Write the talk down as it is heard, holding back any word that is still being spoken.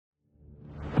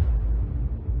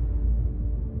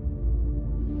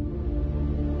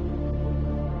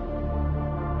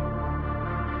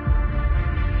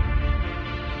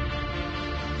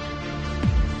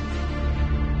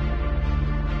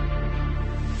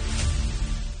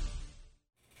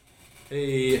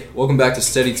Hey, welcome back to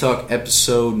Steady Talk,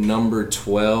 episode number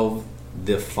 12,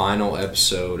 the final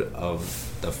episode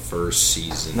of the first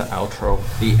season. The outro.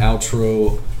 The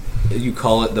outro, you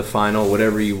call it the final,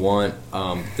 whatever you want.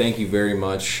 Thank you very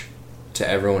much to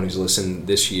everyone who's listened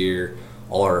this year,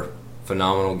 all our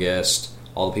phenomenal guests,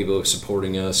 all the people who are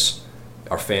supporting us,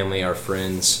 our family, our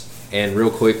friends. And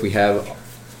real quick, we have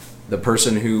the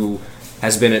person who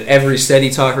has been at every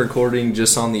Steady Talk recording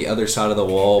just on the other side of the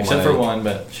wall. Except for one,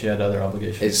 but she had other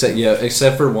obligations.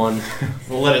 Except for one.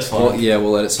 We'll let it slide. Well, yeah, we'll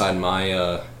let it slide.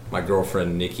 My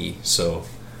girlfriend, Nikki, so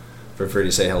feel free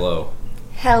to say hello.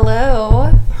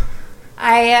 Hello.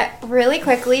 I really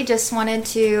quickly just wanted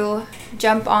to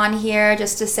jump on here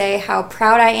just to say how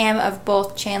proud I am of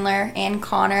both Chandler and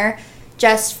Connor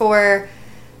just for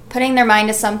putting their mind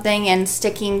to something and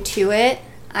sticking to it.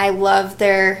 I love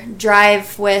their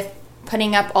drive with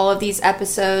putting up all of these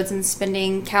episodes and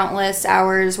spending countless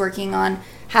hours working on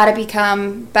how to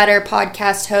become better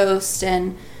podcast hosts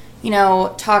and,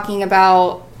 talking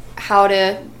about how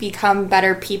to become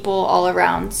better people all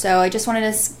around. So I just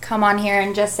wanted to come on here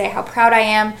and just say how proud I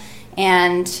am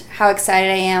and how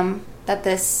excited I am that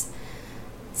this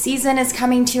season is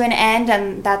coming to an end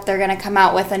and that they're going to come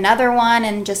out with another one,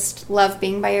 and just love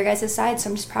being by your guys' side. So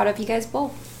I'm just proud of you guys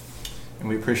both. And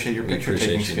we appreciate your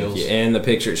picture-taking skills. Nikki. And the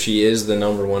picture, she is the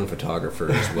number one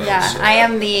photographer as well. Yeah, so. I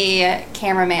am the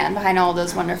cameraman behind all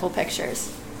those wonderful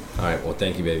pictures. All right, well,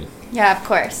 thank you, baby. Yeah, of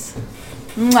course.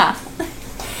 Mwah.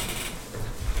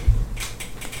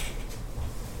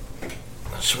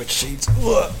 Switch seats.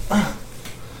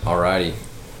 All righty.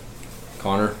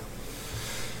 Connor?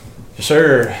 Yes,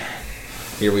 sir.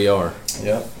 Here we are.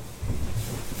 Yep.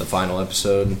 The final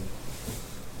episode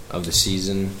of the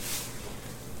season.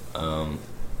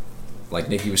 Like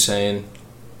Nikki was saying,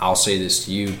 I'll say this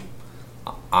to you.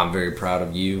 I'm very proud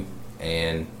of you,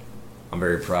 and I'm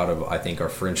very proud of, I think, our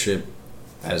friendship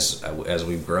as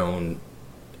we've grown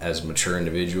as mature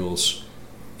individuals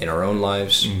in our own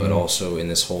lives, but also in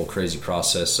this whole crazy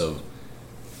process of,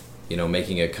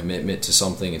 making a commitment to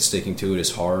something and sticking to it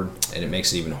is hard, and it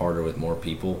makes it even harder with more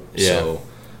people. Yeah.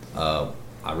 So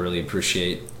I really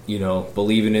appreciate,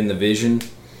 believing in the vision,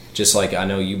 just like I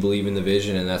know you believe in the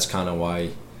vision, and that's kind of why,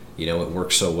 it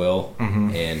works so well.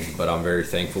 But I'm very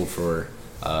thankful for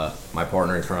my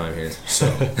partner in crime here. So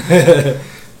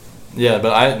Yeah,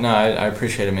 but I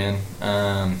appreciate it, man.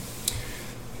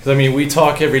 'Cause, we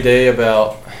talk every day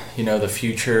about, the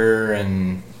future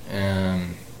and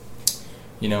and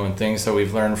things that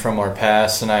we've learned from our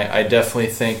past. And I definitely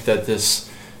think that this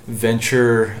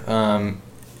venture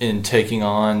in taking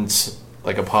on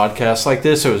like a podcast like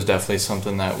this, it was definitely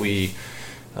something that we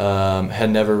had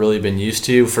never really been used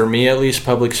to. For me, at least,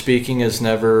 public speaking has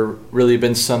never really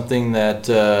been something that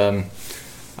I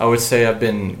would say I've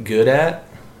been good at.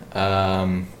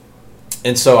 And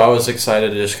so I was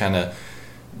excited to just kind of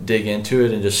dig into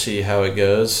it and just see how it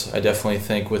goes. I definitely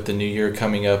think with the new year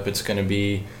coming up, it's going to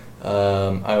be,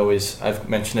 I've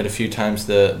mentioned it a few times,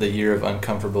 the year of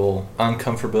uncomfortable, I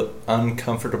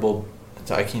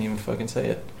can't even fucking say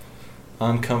it.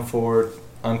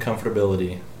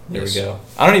 Uncomfortability. There we go.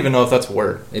 I don't even know if that's a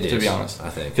word, to be honest.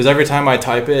 I think. Because every time I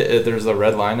type it, there's a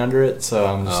red line under it, so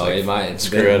I'm just it might.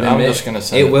 Screw it. I'm just going to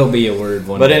say it. It will be a word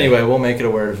one day. But day. Anyway, we'll make it a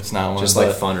word if it's not one. Just like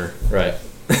funner. Right.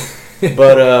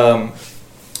 But,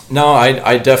 no,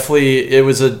 I definitely, it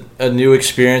was a new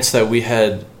experience that we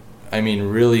had,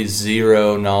 really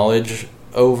zero knowledge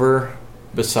over,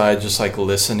 besides just like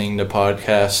listening to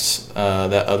podcasts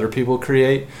that other people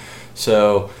create.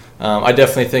 So I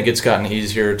definitely think it's gotten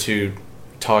easier to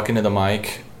talk into the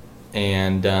mic,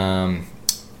 and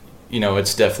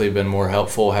it's definitely been more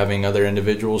helpful having other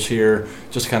individuals here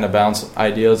just kind of bounce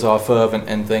ideas off of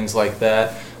and things like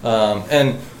that.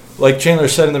 And like Chandler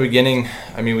said in the beginning,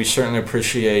 we certainly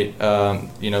appreciate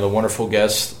the wonderful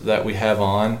guests that we have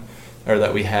on, or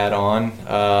that we had on.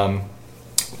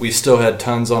 We still had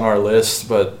tons on our list,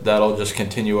 but that'll just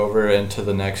continue over into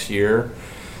the next year.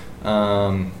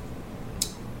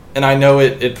 And I know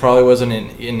it probably wasn't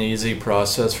an easy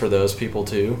process for those people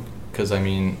too, because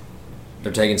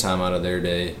they're taking time out of their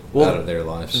day, out of their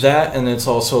lives. That, and it's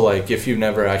also like, if you've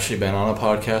never actually been on a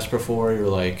podcast before, you're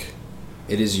like,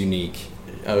 it is unique.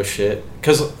 Oh shit!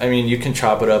 Because you can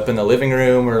chop it up in the living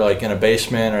room, or like in a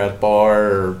basement, or at a bar,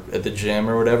 or at the gym,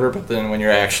 or whatever. But then when you're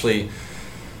actually,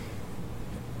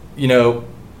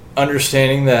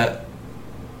 understanding that,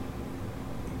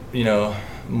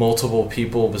 multiple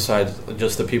people besides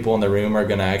just the people in the room are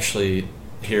going to actually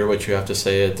hear what you have to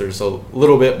say, there's a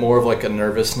little bit more of like a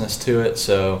nervousness to it.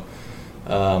 So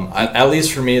at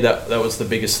least for me, that was the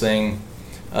biggest thing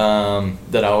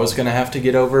that I was going to have to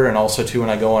get over. And also, too, when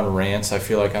I go on rants, I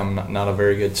feel like I'm not a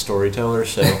very good storyteller.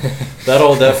 So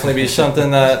that'll definitely be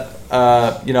something that,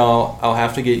 I'll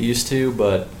have to get used to.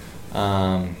 But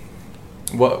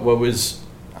what was,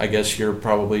 I guess, your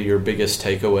biggest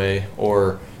takeaway,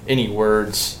 or any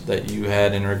words that you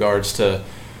had in regards to,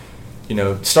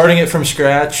 starting it from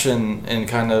scratch and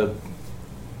kind of,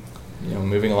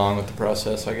 moving along with the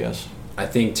process, I guess? I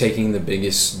think taking the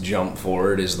biggest jump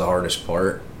forward is the hardest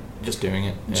part. Just doing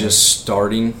it. Yeah. Just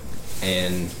starting,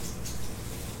 and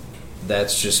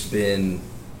that's just been,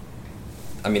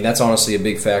 that's honestly a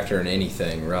big factor in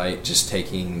anything, right? Just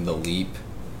taking the leap.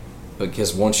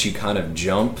 Because once you kind of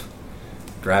jump,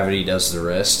 gravity does the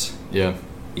rest. Yeah.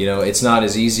 It's not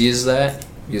as easy as that,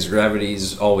 because gravity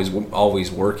is always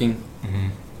working. Mm-hmm.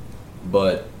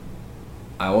 But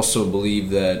I also believe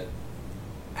that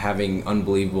having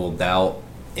unbelievable doubt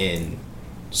in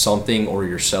something or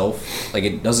yourself, like,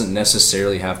 it doesn't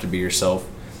necessarily have to be yourself.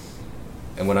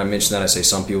 And when I mention that, I say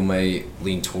some people may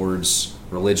lean towards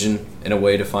religion in a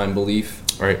way to find belief.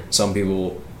 Right. Some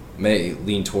people may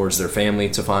lean towards their family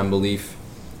to find belief.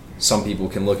 Some people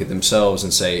can look at themselves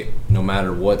and say, no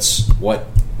matter what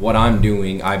I'm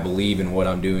doing, I believe in what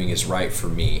I'm doing is right for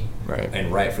me. Right.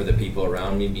 And right for the people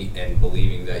around me, and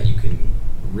believing that you can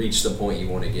reach the point you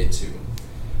want to get to.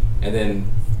 And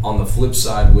then on the flip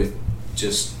side, with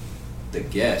just the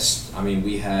guests,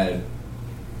 we had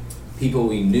people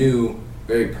we knew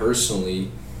very personally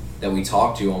that we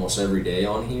talked to almost every day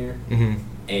on here. Mm-hmm.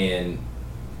 And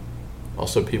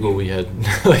also people we had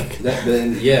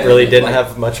really didn't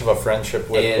have much of a friendship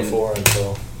with before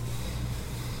until.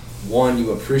 One,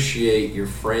 you appreciate your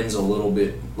friends a little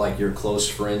bit, like your close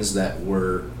friends that you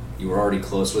were already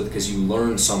close with, because you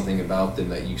learned something about them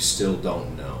that you still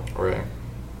don't know. Right.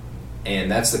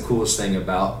 And that's the coolest thing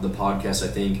about the podcast, I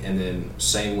think. And then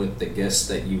same with the guests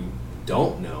that you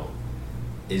don't know,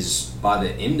 is by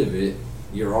the end of it,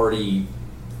 you're already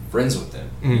friends with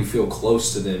them. Mm. You feel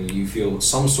close to them. You feel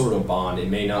some sort of bond. It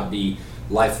may not be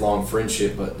lifelong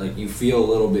friendship, but like you feel a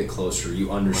little bit closer.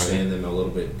 You understand them a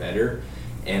little bit better.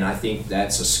 And I think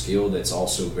that's a skill that's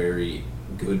also very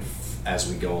good as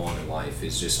we go on in life,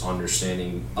 is just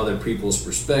understanding other people's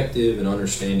perspective and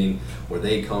understanding where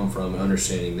they come from and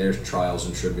understanding their trials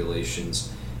and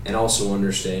tribulations, and also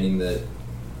understanding that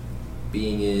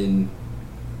being in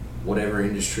whatever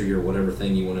industry or whatever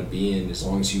thing you want to be in, as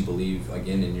long as you believe,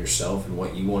 again, in yourself and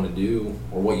what you want to do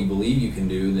or what you believe you can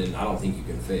do, then I don't think you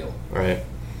can fail. Right.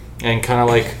 And kind of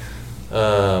like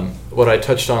what I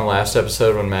touched on last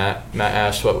episode when Matt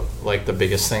asked what like the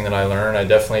biggest thing that I learned, I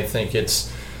definitely think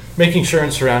it's making sure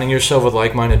and surrounding yourself with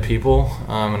like-minded people,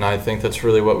 and I think that's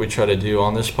really what we try to do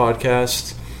on this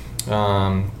podcast,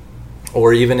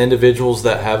 or even individuals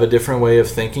that have a different way of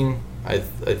thinking.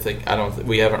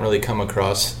 We haven't really come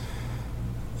across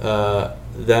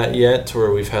that yet,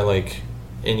 where we've had like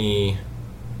any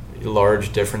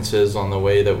large differences on the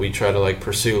way that we try to like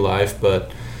pursue life,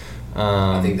 but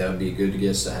I think that would be a good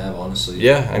guest to have, honestly.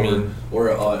 Yeah, or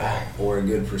a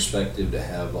good perspective to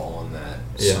have on that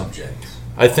subject.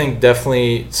 I think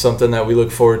definitely something that we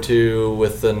look forward to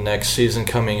with the next season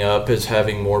coming up is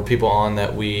having more people on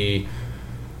that we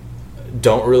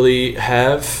don't really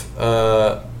have,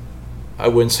 I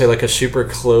wouldn't say like a super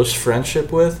close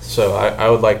friendship with. So I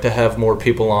would like to have more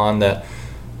people on that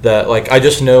like I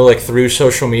just know like through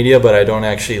social media, but I don't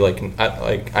actually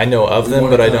I know of them,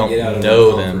 but I don't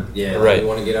know them. Yeah, right. We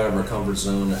want to get out of our comfort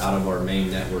zone, out of our main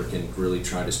network, and really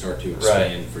try to start to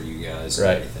expand for you guys. And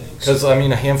everything. Because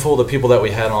a handful of the people that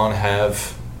we had on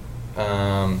have,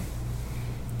 are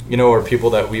people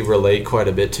that we relate quite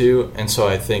a bit to, and so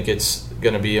I think it's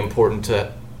going to be important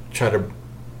to try to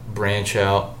branch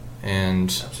out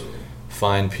and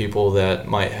find people that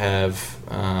might have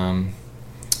an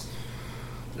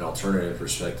alternative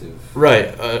perspective,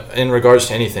 right? In regards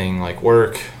to anything like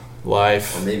work,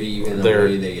 life, or maybe even the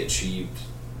way they achieved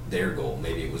their goal.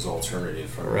 Maybe it was alternative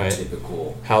from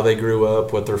typical, how they grew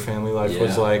up, what their family life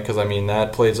was like. Because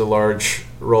that plays a large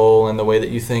role in the way that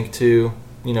you think too.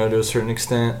 To a certain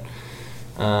extent.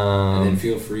 And then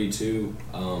feel free to.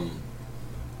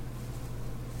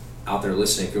 Out there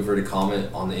listening, feel free to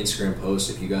comment on the Instagram post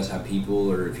if you guys have people,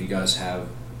 or if you guys have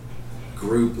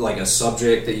group, like a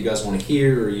subject that you guys want to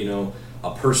hear, or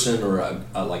a person, or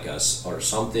or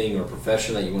something, or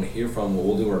profession that you want to hear from.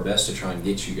 We'll do our best to try and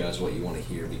get you guys what you want to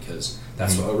hear, because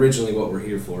that's originally what we're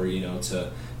here for,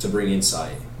 to bring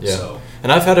insight. Yeah. So.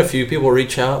 And I've had a few people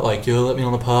reach out like, "Yo, let me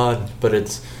on the pod," but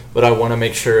I want to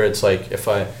make sure it's like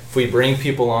if we bring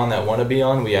people on that want to be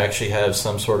on, we actually have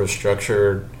some sort of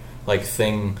structured like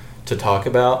thing to talk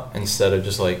about instead of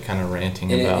just like kind of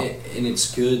ranting about. And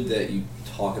it's good that you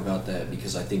talk about that,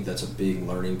 because I think that's a big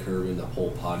learning curve in the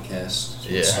whole podcast.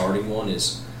 Yeah. Starting one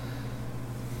is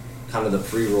kind of the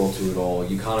pre-roll to it all.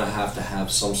 You kind of have to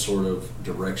have some sort of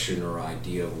direction or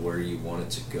idea of where you want it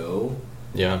to go.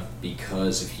 Yeah.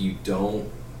 Because if you don't,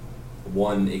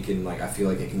 one, it can, like, I feel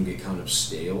like it can get kind of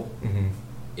stale Mm-hmm.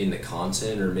 in the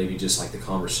content, or maybe just like the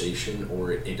conversation,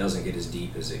 or it doesn't get as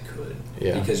deep as it could.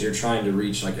 Yeah. Because you're trying to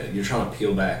reach you're trying to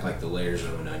peel back like the layers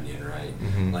of an onion, right?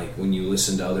 Mm-hmm. Like when you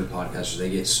listen to other podcasters, they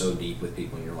get so deep with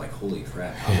people, and you're like, holy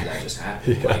crap, how did that just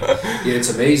happen? Yeah. Like, yeah, it's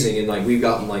amazing, and like we've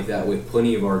gotten like that with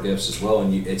plenty of our guests as well,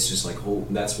 and it's just like,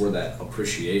 that's where that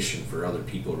appreciation for other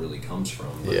people really comes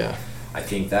from. But Yeah. I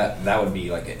think that would be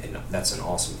like that's an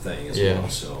awesome thing as Yeah. well.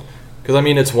 So. Because, I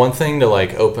mean, it's one thing to,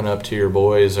 like, open up to your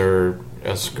boys or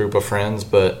a group of friends,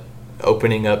 but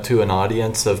opening up to an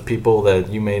audience of people that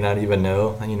you may not even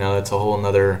know, you know, that's a whole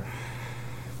nother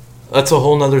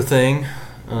thing.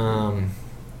 And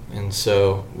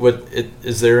so,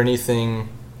 is there anything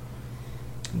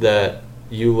that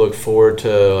you look forward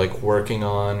to, like, working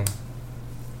on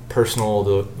personal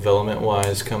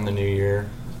development-wise come the new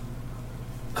year?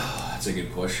 That's a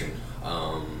good question.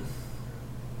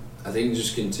 I think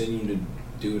just continue to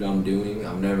do what I'm doing.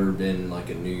 I've never been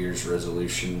like a New Year's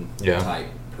resolution type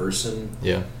person.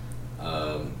 Yeah.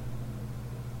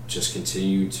 Just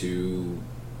continue to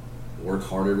work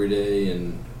hard every day,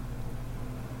 and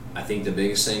I think the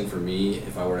biggest thing for me,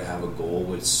 if I were to have a goal,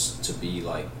 was to be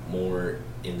like more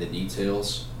in the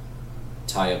details,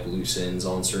 tie up loose ends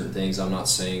on certain things. I'm not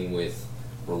saying with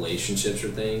relationships or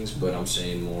things, but I'm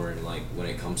saying more in like when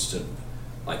it comes to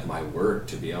like my work,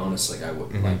 to be honest. Like I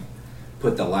would like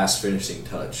put the last finishing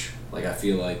touch. Like I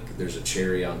feel like there's a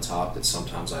cherry on top that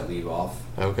sometimes I leave off.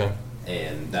 Okay.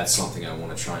 And that's something I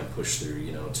want to try and push through,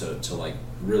 you know, to like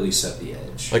really set the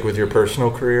edge. Like with your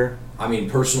personal career? I mean,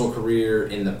 personal career,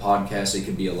 in the podcast, it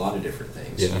could be a lot of different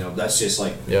things. Yeah. You know, that's just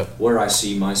like Yep. where I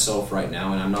see myself right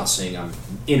now. And I'm not saying I'm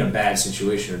in a bad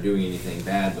situation or doing anything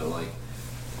bad, but like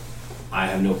I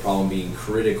have no problem being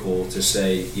critical to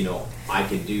say, you know, I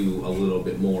could do a little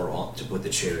bit more to put the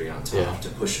cherry on top, to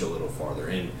push it a little farther.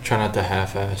 And try not to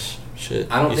half-ass shit.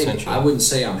 I don't think I wouldn't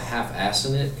say I'm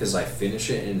half-assing it, because I finish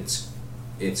it and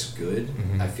it's good.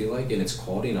 Mm-hmm. I feel like, and it's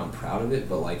quality, and I'm proud of it.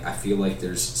 But like I feel like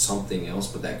there's something else,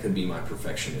 but that could be my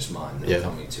perfectionist mind that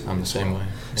coming to. I'm the same way.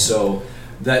 Yeah. So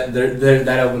that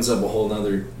that opens up a whole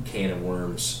nother can of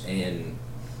worms, and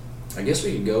I guess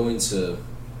we could go into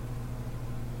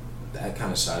that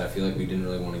kind of side. I feel like we didn't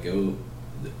really want to go,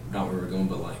 not where we're going,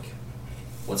 but like,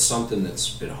 what's something that's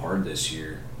been hard this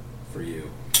year for you?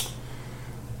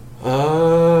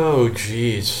 Oh,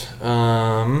 jeez.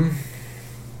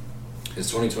 Because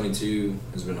 2022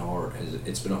 has been hard.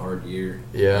 It's been a hard year.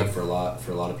 Yeah. Like for a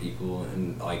lot of people,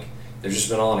 and like there's just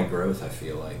been a lot of growth, I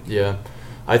feel like. Yeah,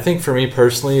 I think for me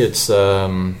personally, it's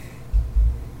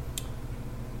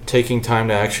taking time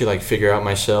to actually like figure out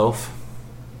myself.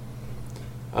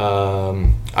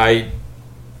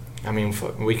 I mean,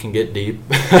 we can get deep.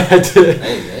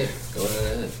 Hey, go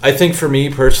ahead. I think for me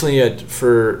personally,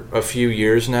 for a few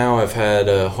years now, I've had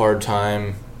a hard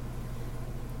time.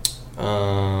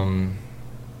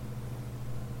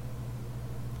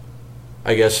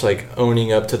 I guess like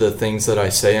owning up to the things that I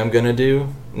say I'm gonna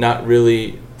do, not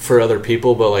really for other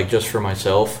people, but like just for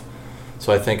myself.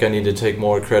 So I think I need to take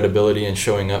more credibility in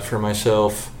showing up for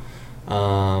myself.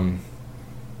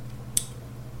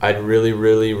 I'd really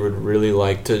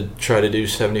like to try to do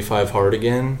 75 hard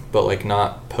again, but like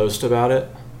not post about it,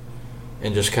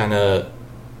 and just kind of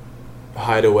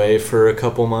hide away for a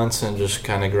couple months and just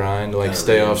kind of grind, like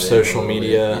stay off social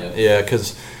media. Yeah,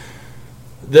 because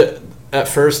at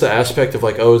first the aspect of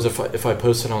like, oh, is if I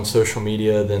post it on social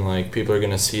media, then like people are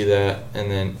gonna see that,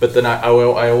 but then I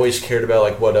always cared about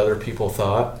like what other people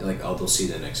thought. Like, oh, they'll see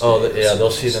the next day. Oh, they'll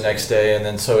see the next day, and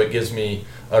then so it gives me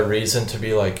a reason to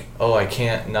be like, oh, I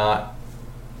can't not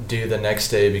do the next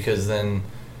day, because then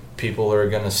people are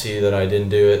gonna see that I didn't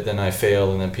do it, then I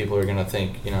failed, and then people are gonna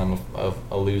think, you know, I'm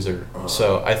a loser.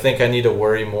 So I think I need to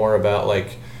worry more about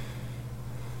like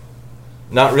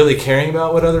not really caring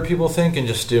about what other people think and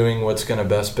just doing what's going to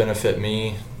best benefit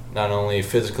me, not only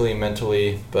physically,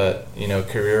 mentally, but, you know,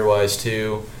 career-wise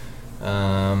too. You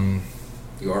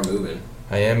are moving.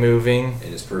 I am moving.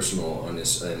 And his personal,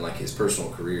 and like his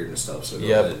personal career and stuff. So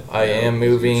yep, I am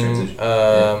moving.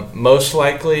 Most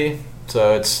likely,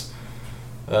 so it's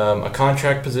a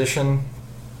contract position,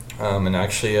 and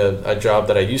actually a job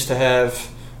that I used to have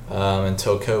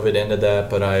until COVID ended that,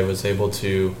 but I was able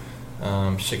to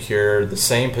secure the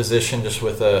same position just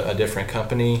with a different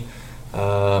company.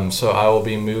 So I will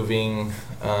be moving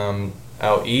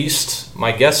out east.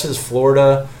 My guess is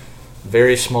Florida.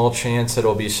 Very small chance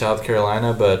it'll be South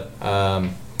Carolina, but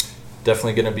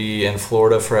definitely going to be in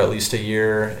Florida for at least a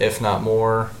year, if not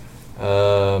more.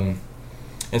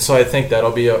 And so I think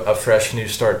that'll be a fresh new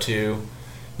start too.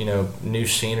 You know, new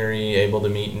scenery, able to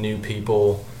meet new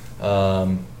people.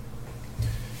 You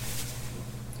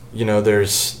know,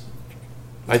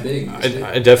 I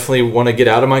definitely want to get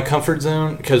out of my comfort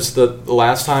zone, because the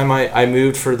last time I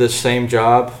moved for this same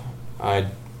job, I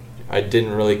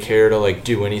didn't really care to like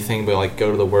do anything but like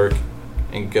go to the work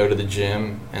and go to the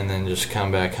gym and then just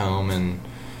come back home and,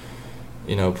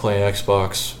 you know, play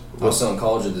Xbox. I was still in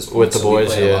college at this point. With the boys,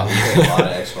 we play a lot of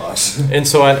Xbox. And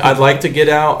so I'd like to get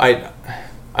out.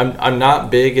 I'm not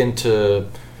big into,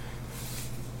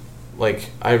 like,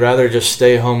 I'd rather just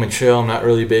stay home and chill. I'm not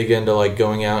really big into like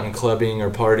going out and clubbing or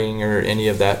partying or any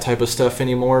of that type of stuff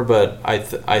anymore. But I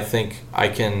think I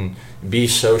can be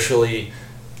socially,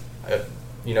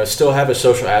 you know, still have a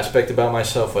social aspect about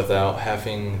myself without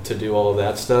having to do all of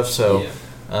that stuff. So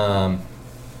I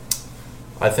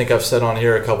think I've said on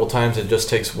here a couple times, it just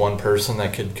takes one person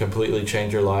that could completely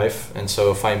change your life. And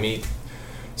so if I meet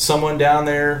someone down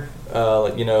there,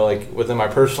 you know, like within my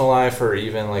personal life or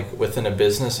even like within a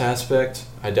business aspect,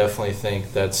 I definitely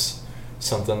think that's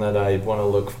something that I want to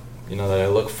look, you know, that I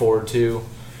look forward to.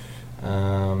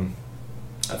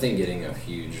 I think getting a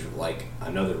huge, like,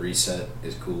 another reset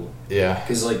is cool. Yeah.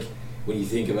 Because, like, when you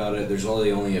think about it, there's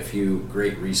only a few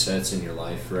great resets in your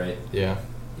life, right? Yeah.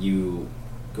 You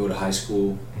go to high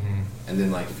school, and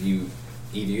then, like, if you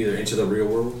either into the real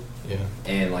world,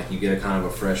 and, like, you get a kind of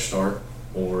a fresh start,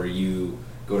 or you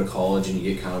go to college and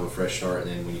you get kind of a fresh start,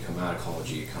 and then when you come out of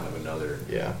college, you get kind of another,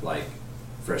 like,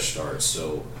 fresh start.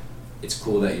 So it's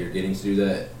cool that you're getting to do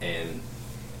that, and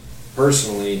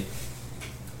personally,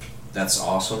 that's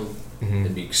awesome.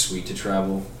 It'd be sweet to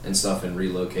travel and stuff and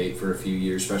relocate for a few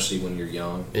years, especially when you're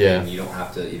young. Yeah. And you don't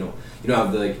have to, you don't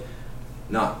have the, like,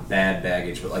 not bad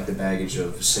baggage, but like the baggage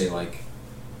of, say, like,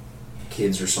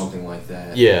 kids or something like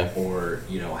that. Yeah. Or,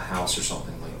 you know, a house or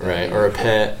something like that. Right. Or a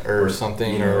pet or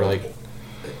something, you know, or like.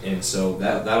 And so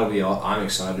that'll be all. I'm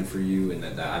excited for you, and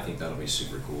that I think that'll be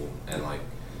super cool. And, like,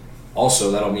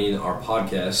 also that'll mean our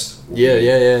podcast will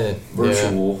be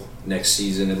virtual next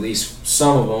season, at least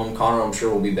some of them. Connor, I'm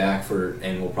sure, will be back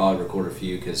and we'll probably record a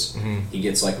few, because he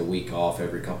gets like a week off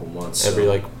every couple months. Every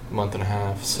like month and a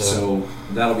half. So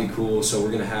that'll be cool. So we're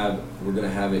gonna have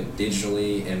it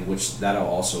digitally, and which that'll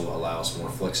also allow us more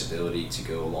flexibility to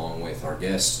go along with our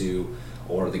guests too,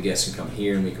 or the guests can come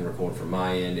here and we can record from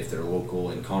my end if they're local,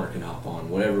 and Connor can hop on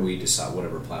whatever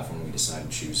platform we decide to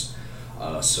choose.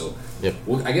 I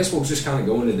guess we'll just kind of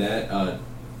go into that.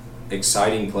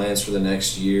 Exciting plans for the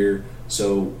next year.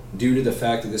 So due to the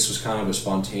fact that this was kind of a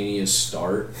spontaneous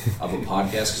start of a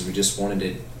podcast, because we just wanted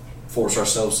to force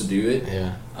ourselves to do it,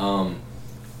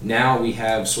 now we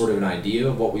have sort of an idea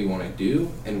of what we want to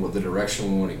do and what the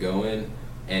direction we want to go in,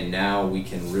 and now we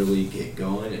can really get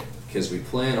going, because we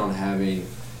plan on having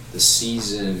the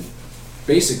season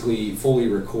basically fully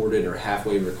recorded or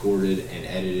halfway recorded and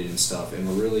edited and stuff, and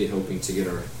we're really hoping to get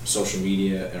our social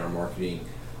media and our marketing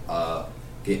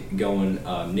get going.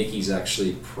 Nikki's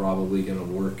actually probably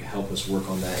going to help us work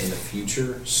on that in the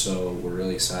future, so we're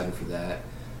really excited for that.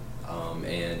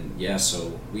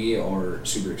 So we are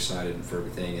super excited for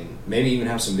everything, and maybe even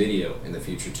have some video in the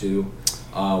future too.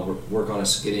 Work on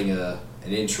us getting an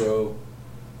intro.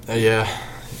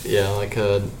 Like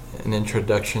an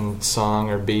introduction song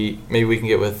or beat. Maybe we can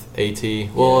get with AT.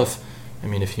 Well, if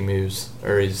he moves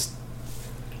or if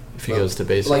he goes to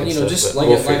basic, like, you know, stuff, just like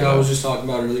I was just talking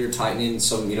about earlier, tightening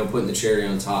some, you know, putting the cherry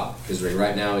on top, because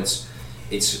right now it's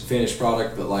finished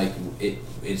product, but like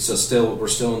we're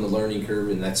still in the learning curve,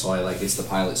 and that's why, like, it's the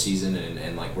pilot season,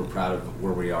 and like we're proud of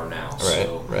where we are now.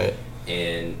 Right.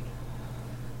 And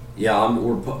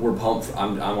we're pumped.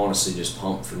 I'm honestly just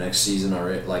pumped for next season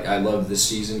already. Like, I love this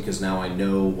season because now I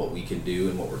know what we can do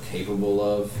and what we're capable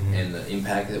of, and the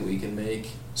impact that we can make.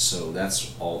 So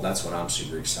that's what I'm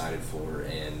super excited for.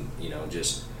 And, you know,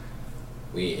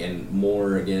 and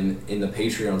more, again, in the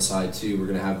Patreon side too, we're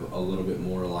gonna have a little bit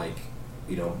more, like,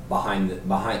 you know, behind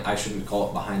I shouldn't call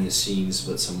it behind the scenes,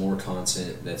 but some more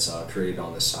content that's created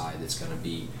on the side that's gonna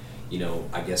be, you know,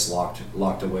 I guess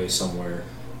locked away somewhere.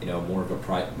 You know, more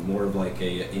of like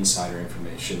a insider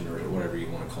information or whatever you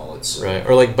want to call it. So. Right,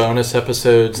 or like bonus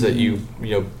episodes that you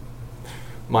know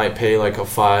might pay like a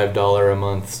 $5 a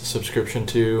month subscription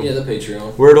to. Yeah, the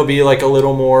Patreon. Where it'll be like a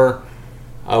little more,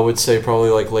 I would say,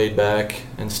 probably like laid back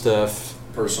and stuff.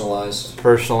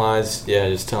 Personalized. Yeah,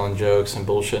 just telling jokes and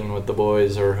bullshitting with the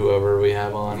boys or whoever we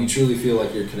have on. If you truly feel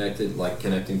like you're connected, like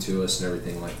connecting to us and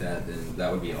everything like that, then that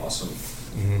would be awesome.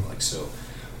 Mm-hmm. Like so.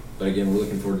 But again, we're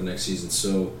looking forward to next season.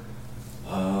 So,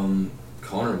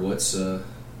 Connor, what's on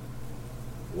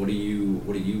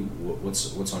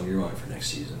your mind for next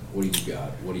season? What do you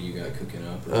got? What do you got cooking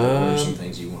up? Or what are some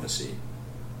things you want to see?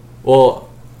 Well,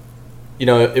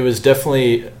 it was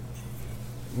definitely.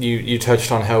 You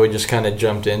touched on how we just kind of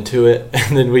jumped into it,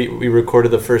 and then we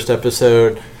recorded the first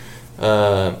episode.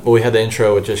 We had the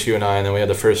intro with just you and I, and then we had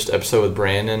the first episode with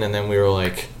Brandon, and then we were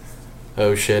like,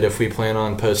 oh shit, if we plan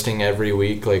on posting every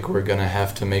week, like, we're gonna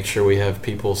have to make sure we have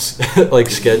people like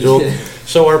scheduled.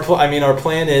 So our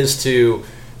plan is to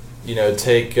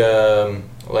take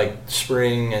like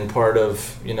spring and part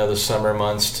of the summer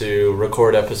months to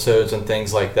record episodes and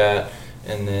things like that,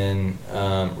 and then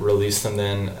release them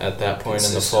then at that point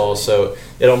in the fall. So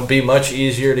it'll be much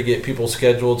easier to get people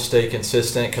scheduled, stay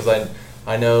consistent, because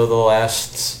I know the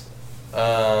last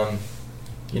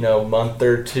month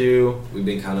or two we've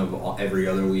been kind of every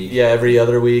other week. Yeah, every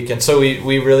other week, and so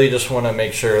we really just want to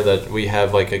make sure that we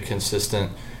have like a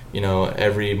consistent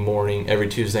every morning, every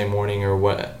Tuesday morning or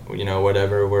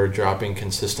whatever, we're dropping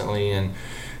consistently and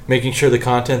making sure the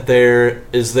content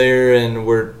is there, and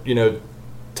we're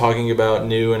talking about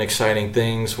new and exciting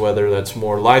things, whether that's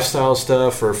more lifestyle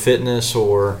stuff or fitness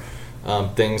or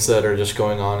things that are just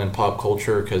going on in pop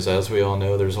culture, because as we all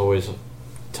know, there's always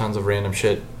tons of random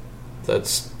shit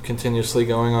that's continuously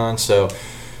going on. So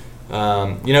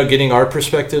getting our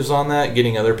perspectives on that,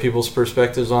 getting other people's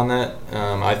perspectives on that,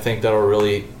 I think that'll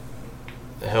really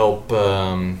help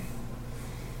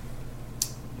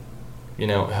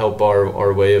help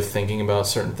our way of thinking about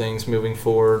certain things moving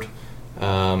forward.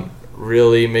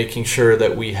 Really making sure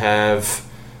that we have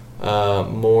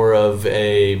more of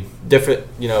a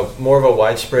different, more of a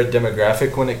widespread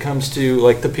demographic when it comes to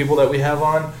like the people that we have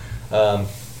on.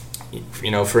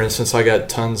 For instance, I got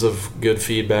tons of good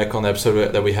feedback on the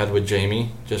episode that we had with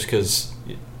Jamie, just because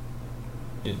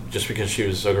she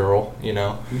was a girl,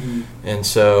 Mm-hmm. And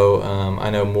so I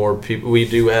know more people. We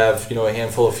do have a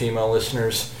handful of female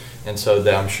listeners. And so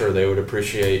I'm sure they would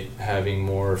appreciate having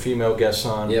more female guests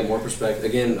on. Yeah, more perspective.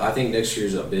 Again, I think next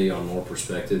year's up big on more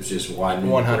perspectives, just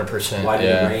widening 100%.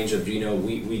 Widening the range of,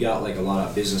 we got like a lot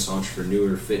of business,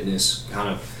 entrepreneur, fitness, kind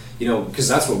of, because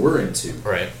that's what we're into.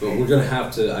 Right. But we're going to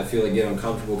have to, I feel like, get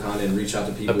uncomfortable kind of and reach out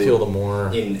to people. Appeal to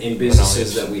more. In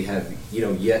businesses that we have,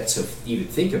 yet to even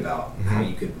think about mm-hmm. how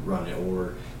you could run it,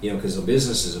 or, because a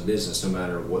business is a business, no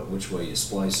matter which way you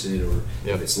splice it, or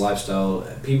if it's lifestyle.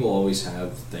 People always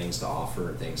have things to offer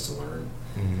and things to learn,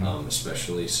 mm-hmm.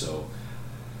 Especially. So,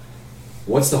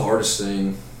 what's the hardest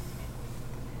thing?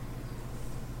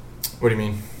 What do you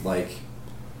mean? Like,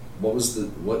 what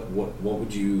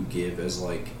would you give as,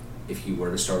 like, if you were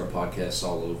to start a podcast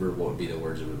all over? What would be the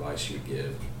words of advice you would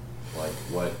give? Like,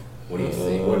 what do you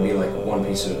think? What would be like one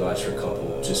piece of advice for a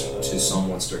couple, just to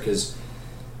someone start? Because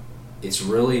it's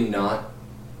really not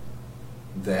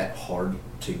that hard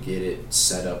to get it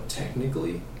set up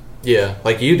technically. Yeah,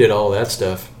 like you did all that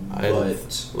stuff.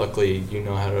 But luckily, you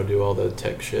know how to do all the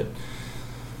tech shit.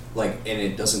 Like, and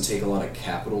it doesn't take a lot of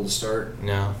capital to start.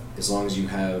 No. As long as you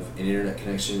have an internet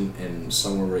connection and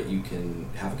somewhere where you can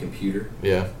have a computer.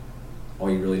 Yeah.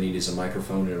 All you really need is a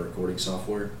microphone and a recording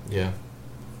software. Yeah.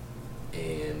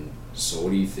 And so, what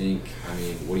do you think?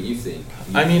 What do you think?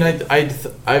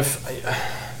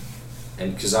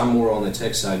 And because I'm more on the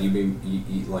tech side, you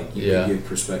give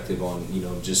perspective on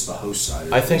just the host side. Or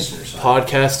the think side.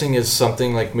 Podcasting is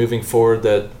something like moving forward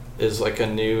that is like a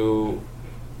new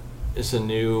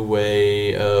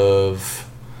way of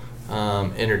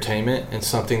entertainment, and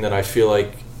something that I feel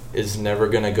like is never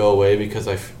going to go away, because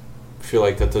I feel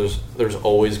like that there's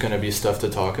always going to be stuff to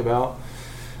talk about.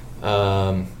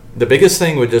 The biggest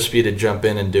thing would just be to jump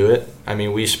in and do it.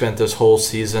 We spent this whole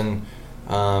season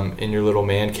in your little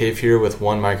man cave here with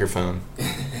one microphone.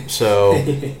 So,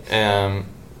 and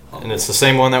it's the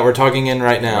same one that we're talking in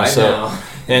right now.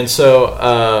 And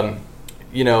so,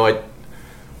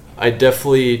 I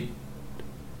definitely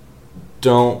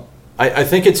don't. I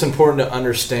think it's important to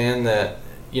understand that,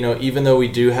 even though we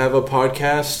do have a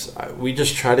podcast, we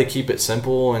just try to keep it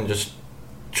simple and just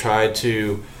try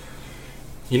to,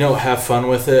 have fun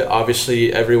with it.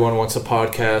 Obviously, everyone wants a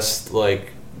podcast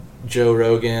like Joe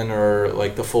Rogan or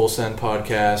like the Full Send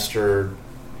podcast, or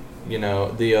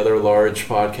the other large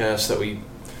podcasts that we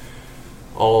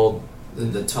all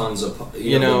the tons of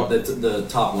the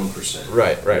top 1%.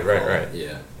 Right.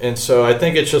 Yeah. And so I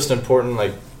think it's just important,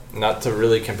 like, not to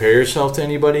really compare yourself to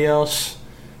anybody else,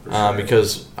 For sure.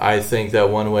 Because I think that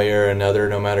one way or another,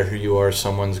 no matter who you are,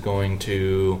 someone's going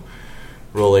to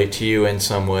relate to you in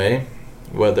some way,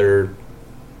 whether,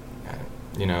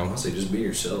 Honestly, just be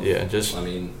yourself. Yeah, I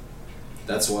mean,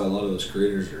 that's why a lot of those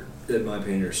creators are, in my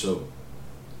opinion, are so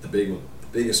the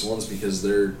biggest ones, because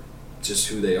they're just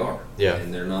who they are. Yeah.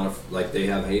 And they're not, they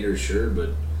have haters, sure, but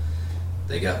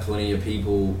they got plenty of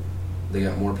people, they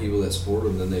got more people that support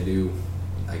them than they do,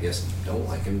 I guess, don't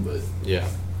like them, but... Yeah.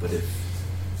 But if...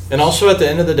 And also, at the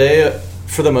end of the day,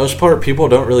 for the most part, people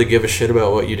don't really give a shit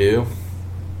about what you do.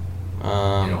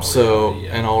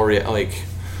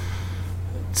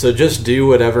 So just do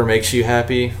whatever makes you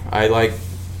happy. I like,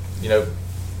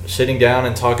 sitting down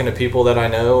and talking to people that I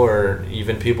know, or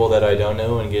even people that I don't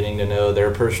know, and getting to know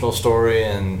their personal story,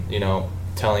 and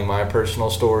telling my personal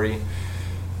story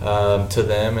to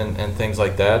them, and things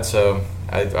like that. So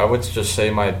I would just say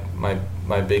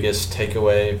my biggest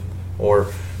takeaway, or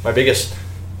my biggest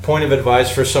point of advice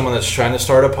for someone that's trying to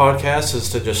start a podcast, is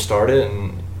to just start it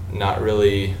and not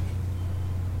really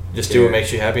just do what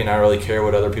makes you happy, and not really care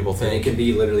what other people think. And it can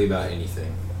be literally about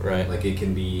anything. Right. Like, it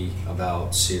can be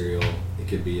about cereal, it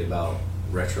could be about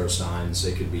retro signs,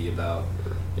 it could be about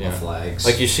flags.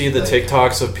 Like, you see the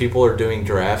TikToks of people are doing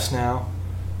drafts now.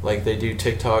 Like, they do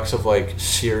TikToks of,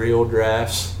 cereal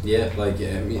drafts. Yeah,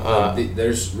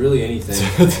 there's really anything.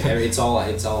 I mean, it's all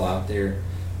out there.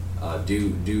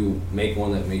 Do make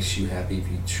one that makes you happy if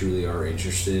you truly are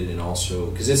interested, and also,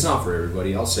 because it's not for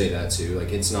everybody. I'll say that too.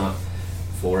 It's not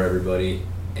for everybody,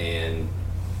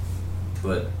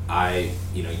 but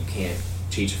you can't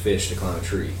teach a fish to climb a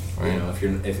tree. Right.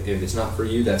 If it's not for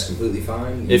you, that's completely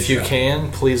fine. If you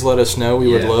can, please let us know. We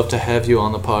would love to have you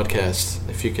on the podcast.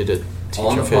 If you could teach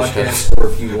on a the fish podcast, or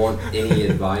if you want any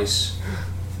advice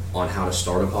on how to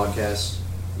start a podcast,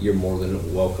 you're more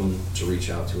than welcome to reach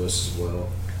out to us as well.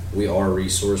 We are a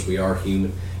resource. We are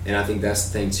human, and I think that's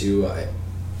the thing too.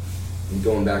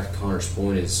 Going back to Connor's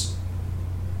point, is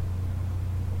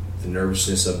the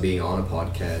nervousness of being on a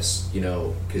podcast.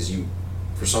 Because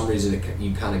for some reason,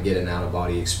 you kind of get an out of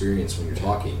body experience when you're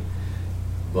talking.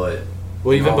 But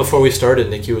even before we started,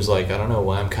 Nikki was like, "I don't know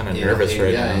why I'm kind of nervous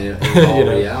right now." In all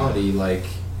reality,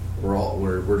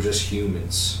 we're just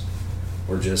humans.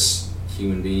 We're just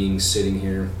human beings sitting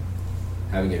here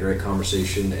having a great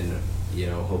conversation, and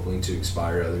hoping to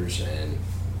inspire others. And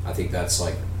I think that's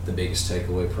the biggest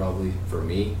takeaway probably for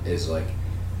me, is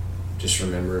just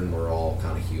remembering we're all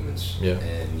kind of humans. Yeah.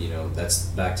 And that's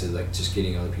back to just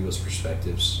getting other people's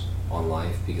perspectives on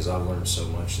life, because I've learned so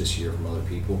much this year from other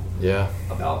people. Yeah.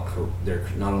 About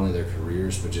not only their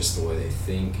careers, but just the way they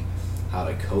think, how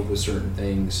to cope with certain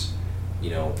things.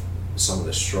 Some of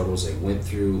the struggles they went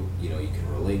through. You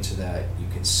can relate to that. You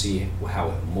can see how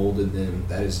it molded them.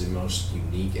 That is the most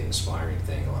unique and inspiring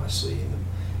thing, honestly,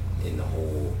 in the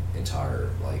whole entire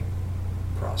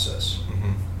process.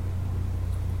 Mm-hmm.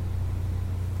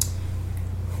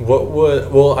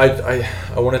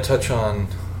 I want to touch on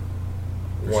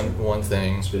one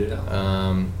thing. Spit it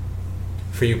out.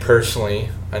 For you personally,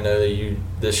 I know that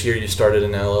this year you started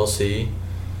an LLC.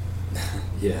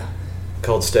 Yeah.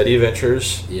 Called Steady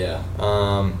Ventures. Yeah.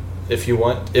 If you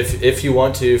want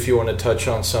to touch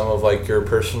on some of your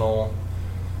personal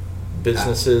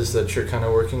businesses that you're kind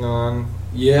of working on.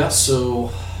 Yeah.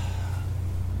 So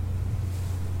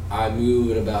I move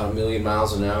at about 1 million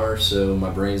miles an hour, so my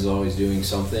brain's always doing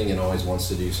something and always wants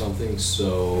to do something.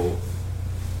 So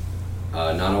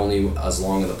not only as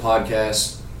long as the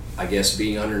podcast, I guess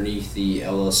being underneath the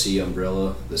LLC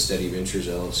umbrella, the Steady Ventures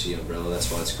LLC umbrella, that's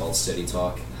why it's called Steady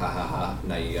Talk. Ha ha ha.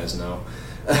 Now you guys know.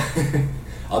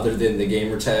 Other than the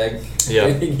gamer tag. Yeah.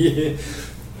 Yeah.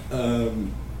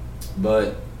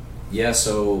 But yeah,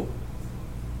 so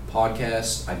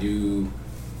podcast, I've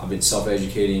been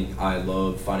self-educating. I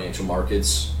love financial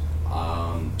markets.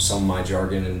 Some of my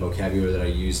jargon and vocabulary that I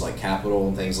use, like capital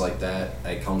and things like that,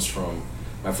 it comes from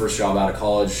my first job out of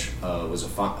college. Was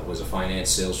a finance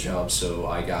sales job, so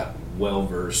I got well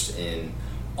versed in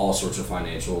all sorts of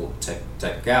financial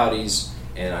technicalities,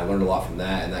 and I learned a lot from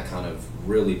that, and that kind of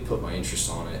really put my interest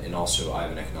on it. And also, I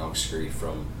have an economics degree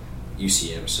from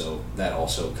UCM, so that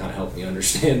also kind of helped me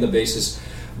understand the basis.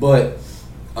 But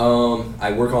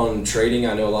I work on trading.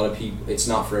 I know a lot of people, it's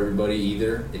not for everybody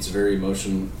either. It's very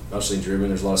emotionally driven.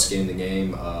 There's a lot of skin in the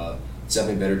game. It's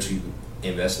definitely better to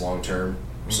invest long term.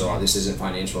 Mm-hmm. So this isn't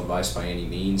financial advice by any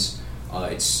means.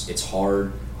 It's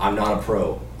hard. I'm not a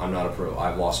pro.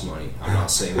 I've lost money. I'm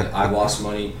not saying that I've lost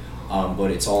money,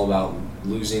 but it's all about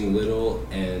losing little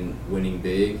and winning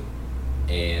big,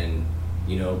 and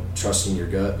trusting your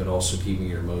gut, but also keeping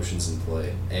your emotions in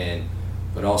play.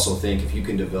 But also think, if you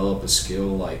can develop a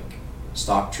skill like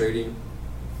stock trading,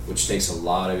 which takes a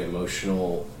lot of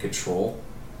emotional control,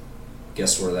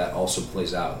 guess where that also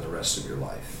plays out in the rest of your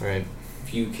life. Right.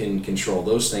 If you can control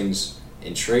those things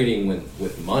in trading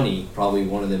with money, probably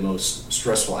one of the most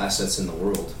stressful assets in the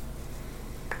world,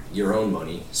 your own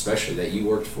money, especially that you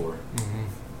worked for,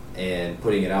 and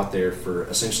putting it out there for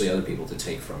essentially other people to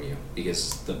take from you,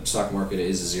 because the stock market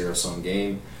is a zero-sum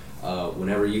game.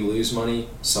 Whenever you lose money,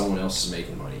 someone else is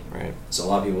making money. Right. So a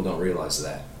lot of people don't realize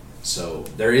that. So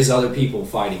there is other people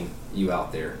fighting you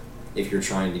out there if you're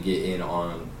trying to get in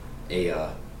on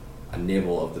a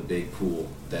nibble of the big pool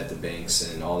that the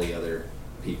banks and all the other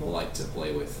people like to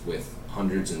play with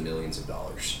hundreds and millions of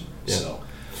dollars. Yeah. So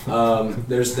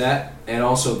there's that. And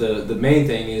also the main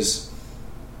thing is,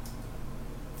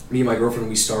 me and my girlfriend,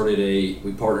 we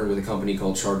partnered with a company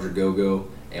called Charger GoGo,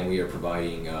 and we are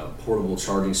providing portable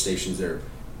charging stations. They're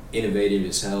innovative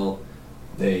as hell.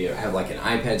 They have like an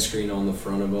iPad screen on the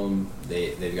front of them.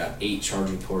 They've got 8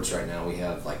 charging ports right now. We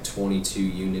have like 22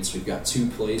 units. We've got 2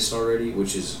 placed already,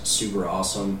 which is super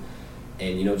awesome.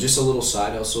 And just a little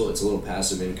side hustle. It's a little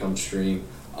passive income stream.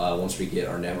 Once we get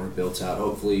our network built out,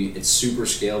 hopefully it's super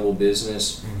scalable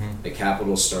business. The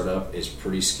capital startup is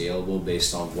pretty scalable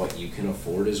based on what you can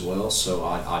afford as well. So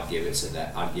I'd give it to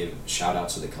that. I'd give shout out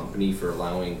to the company for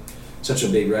allowing such a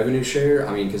big revenue share.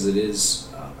 I mean, because it is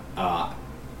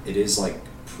like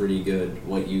pretty good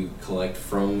what you collect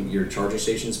from your charging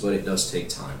stations, but it does take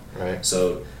time. Right.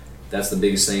 So that's the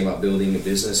biggest thing about building a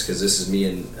business, because this is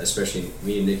especially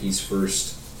me and Nikki's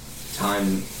first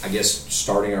time, I guess,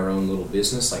 starting our own little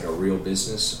business, like a real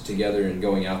business together, and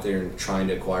going out there and trying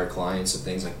to acquire clients and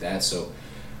things like that. So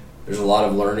there's a lot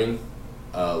of learning,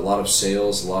 a lot of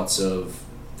sales, lots of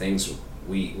things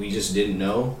we just didn't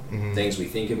know, things we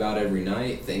think about every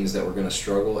night, things that we're going to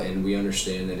struggle, and we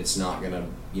understand that it's not going to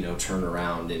turn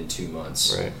around in 2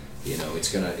 months. Right.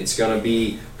 It's gonna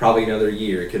be probably another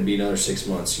year. It could be another 6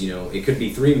 months. It could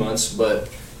be 3 months, but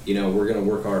we're gonna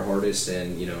work our hardest.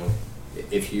 And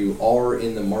if you are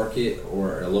in the market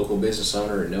or a local business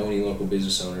owner or know any local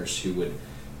business owners who would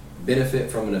benefit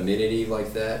from an amenity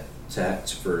like that,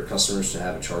 for customers to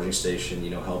have a charging station,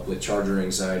 help with charger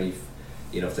anxiety,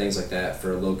 things like that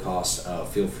for a low cost,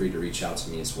 feel free to reach out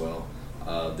to me as well.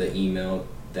 The email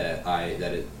that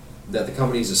the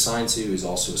company is assigned to is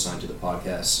also assigned to the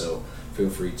podcast, so feel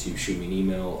free to shoot me an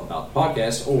email about the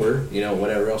podcast or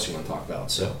whatever else you want to talk about.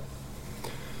 So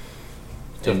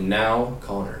and now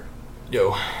Connor,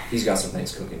 he's got some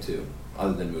things cooking too,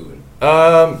 other than moving.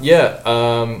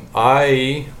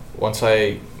 Once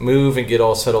I move and get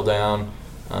all settled down,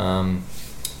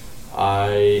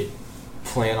 I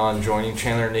plan on joining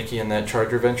Chandler and Nikki in that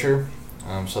charger venture.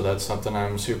 So that's something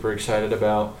I'm super excited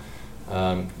about.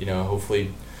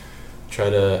 Hopefully try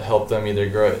to help them either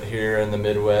grow it here in the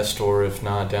Midwest, or if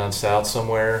not, down south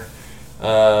somewhere.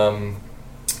 And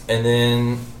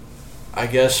then I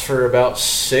guess for about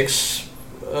 6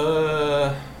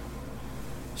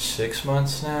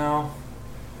 months now,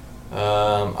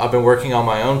 I've been working on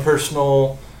my own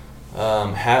personal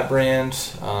hat brand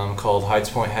called Heights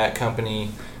Point Hat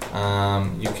Company.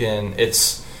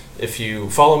 If you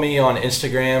follow me on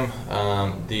Instagram,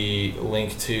 the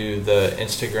link to the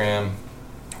Instagram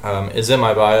is in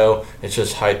my bio. It's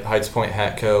just Heights Point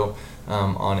Hat Co.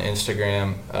 On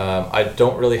Instagram. I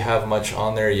don't really have much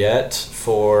on there yet.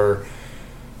 For,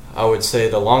 I would say,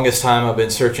 the longest time I've been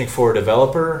searching for a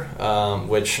developer,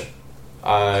 which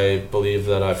I believe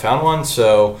that I found one.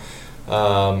 So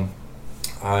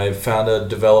I found a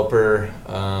developer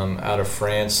out of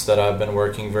France that I've been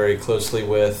working very closely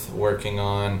with, working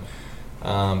on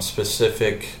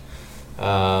specific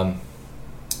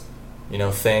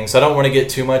things. I don't want to get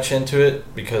too much into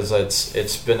it because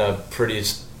it's been a pretty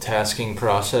tasking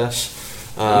process.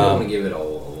 You don't want to give it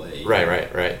all away.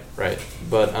 Right.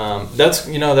 But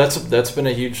that's been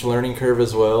a huge learning curve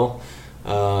as well.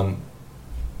 Trying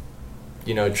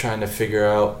to figure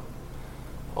out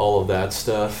all of that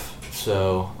stuff.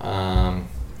 So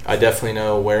I definitely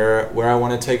know where I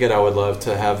want to take it. I would love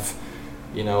to have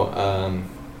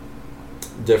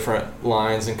different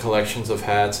lines and collections of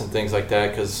hats and things like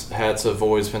that, because hats have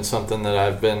always been something that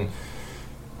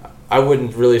I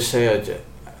wouldn't really say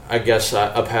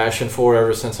a passion for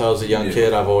ever since I was a young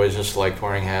kid. I've always just liked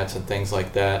wearing hats and things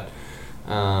like that.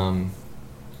 Kind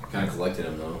of collected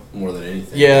them though, more than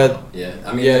anything. Yeah.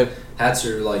 I mean, hats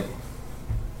are like,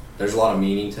 there's a lot of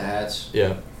meaning to hats.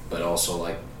 Yeah. But also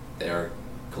like they are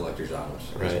collector's items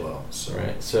as well. So.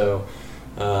 Right. So,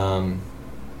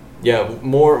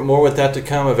 more with that to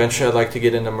come. Eventually, I'd like to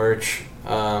get into merch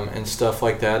and stuff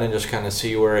like that, and just kind of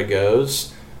see where it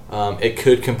goes. It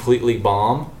could completely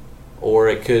bomb, or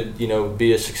it could,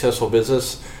 be a successful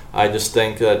business. I just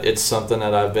think that it's something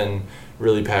that I've been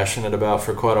really passionate about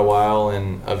for quite a while,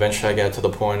 and eventually I got to the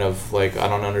point of like I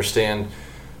don't understand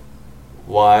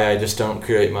why I just don't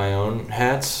create my own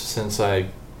hats, since I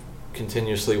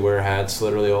continuously wear hats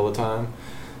literally all the time.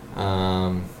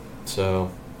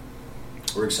 So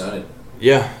We're excited.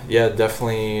 yeah,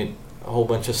 definitely a whole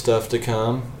bunch of stuff to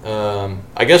come.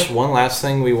 I guess one last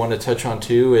thing we want to touch on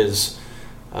too is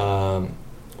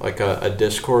like a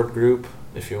Discord group,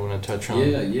 if you want to touch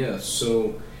on. Yeah.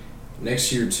 So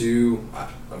next year too, I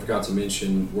forgot to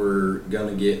mention, we're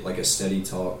gonna get like a Steady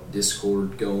Talk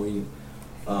Discord going.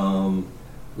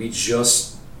 We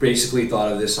just basically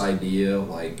thought of this idea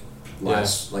like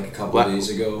a couple of days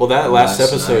ago. Well, that last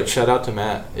episode, night. shout out to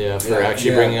Matt, for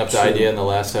actually bringing up the sure. idea in the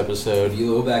last episode. If you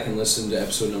go back and listen to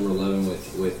episode number 11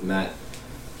 with Matt,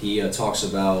 he talks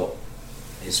about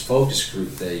his focus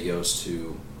group that he goes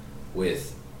to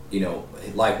with,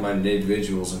 like-minded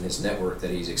individuals in his network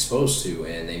that he's exposed to,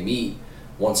 and they meet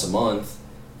once a month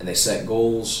and they set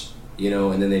goals,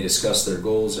 and then they discuss their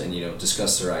goals and,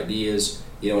 discuss their ideas,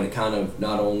 and it kind of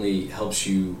not only helps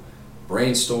you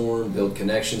brainstorm, build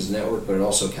connections, network, but it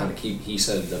also kind of he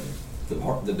said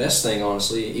the best thing,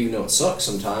 honestly, even though it sucks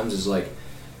sometimes, is like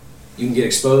you can get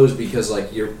exposed because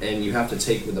like you have to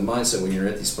take with the mindset when you're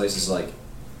at these places, like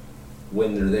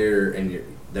when they're there and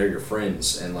they're your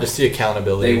friends, and like just the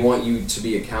accountability. They want you to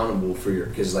be accountable for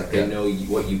because like they know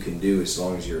what you can do as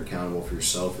long as you're accountable for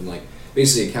yourself, and like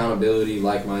basically accountability,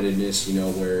 like-mindedness,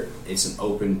 where it's an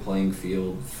open playing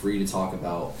field, free to talk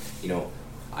about,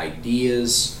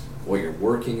 ideas, what you're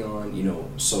working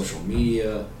on, social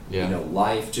media,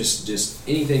 life, just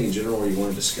anything in general where you want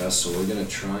to discuss. So we're going to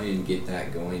try and get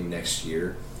that going next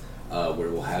year, where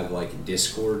we'll have like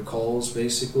Discord calls,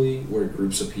 basically, where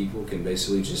groups of people can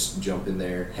basically just jump in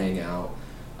there, hang out,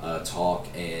 talk,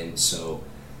 and so.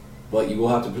 But you will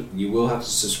have to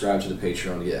subscribe to the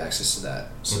Patreon to get access to that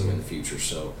in the future.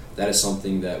 So that is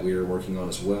something that we are working on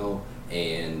as well,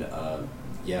 and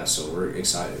so we're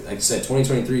excited. Like I said,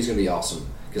 2023 is going to be awesome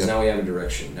because now we have a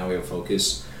direction. Now we have a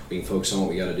focus. We can focus on what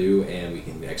we got to do, and we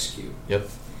can execute. Yep.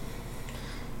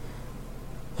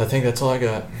 I think that's all I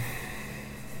got.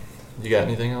 You got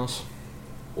anything else?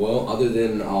 Well, other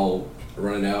than I'll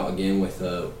run it out again with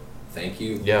thank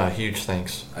you. Yeah, huge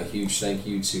thanks. A huge thank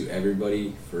you to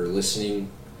everybody for listening,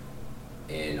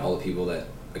 and all the people that,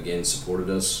 again, supported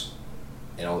us,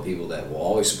 and all the people that will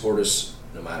always support us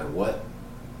no matter what.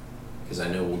 Because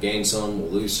I know we'll gain some,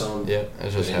 we'll lose some. Yeah,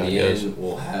 that's just how it goes. In the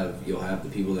end, you'll have the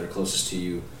people that are closest to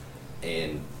you,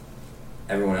 and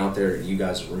everyone out there. You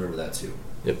guys remember that too.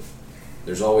 Yep.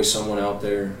 There's always someone out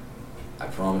there, I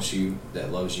promise you,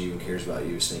 that loves you and cares about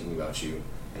you, is thinking about you,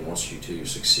 and wants you to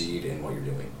succeed in what you're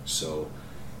doing. So,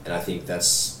 and I think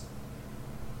that's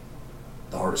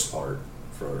the hardest part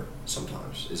for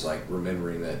sometimes, is like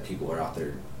remembering that people are out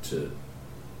there to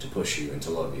push you and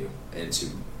to love you and to,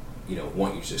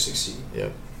 want you to succeed.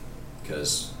 Yep.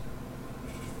 Because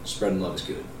spreading love is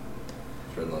good.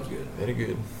 Spreading love is good. Very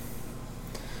good.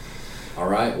 All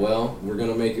right. Well, we're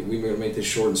gonna make this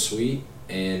short and sweet,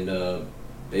 and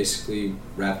basically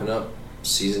wrapping up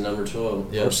season number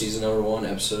 12. Yep. Or season number 1,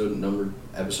 episode number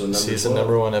season 12.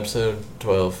 number 1, episode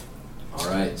 12. All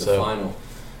right, the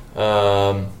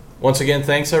final. Once again,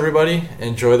 thanks everybody.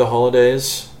 Enjoy the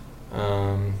holidays.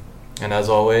 And as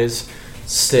always,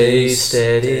 stay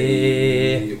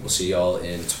steady. We'll see y'all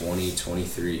in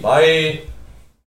 2023. Bye.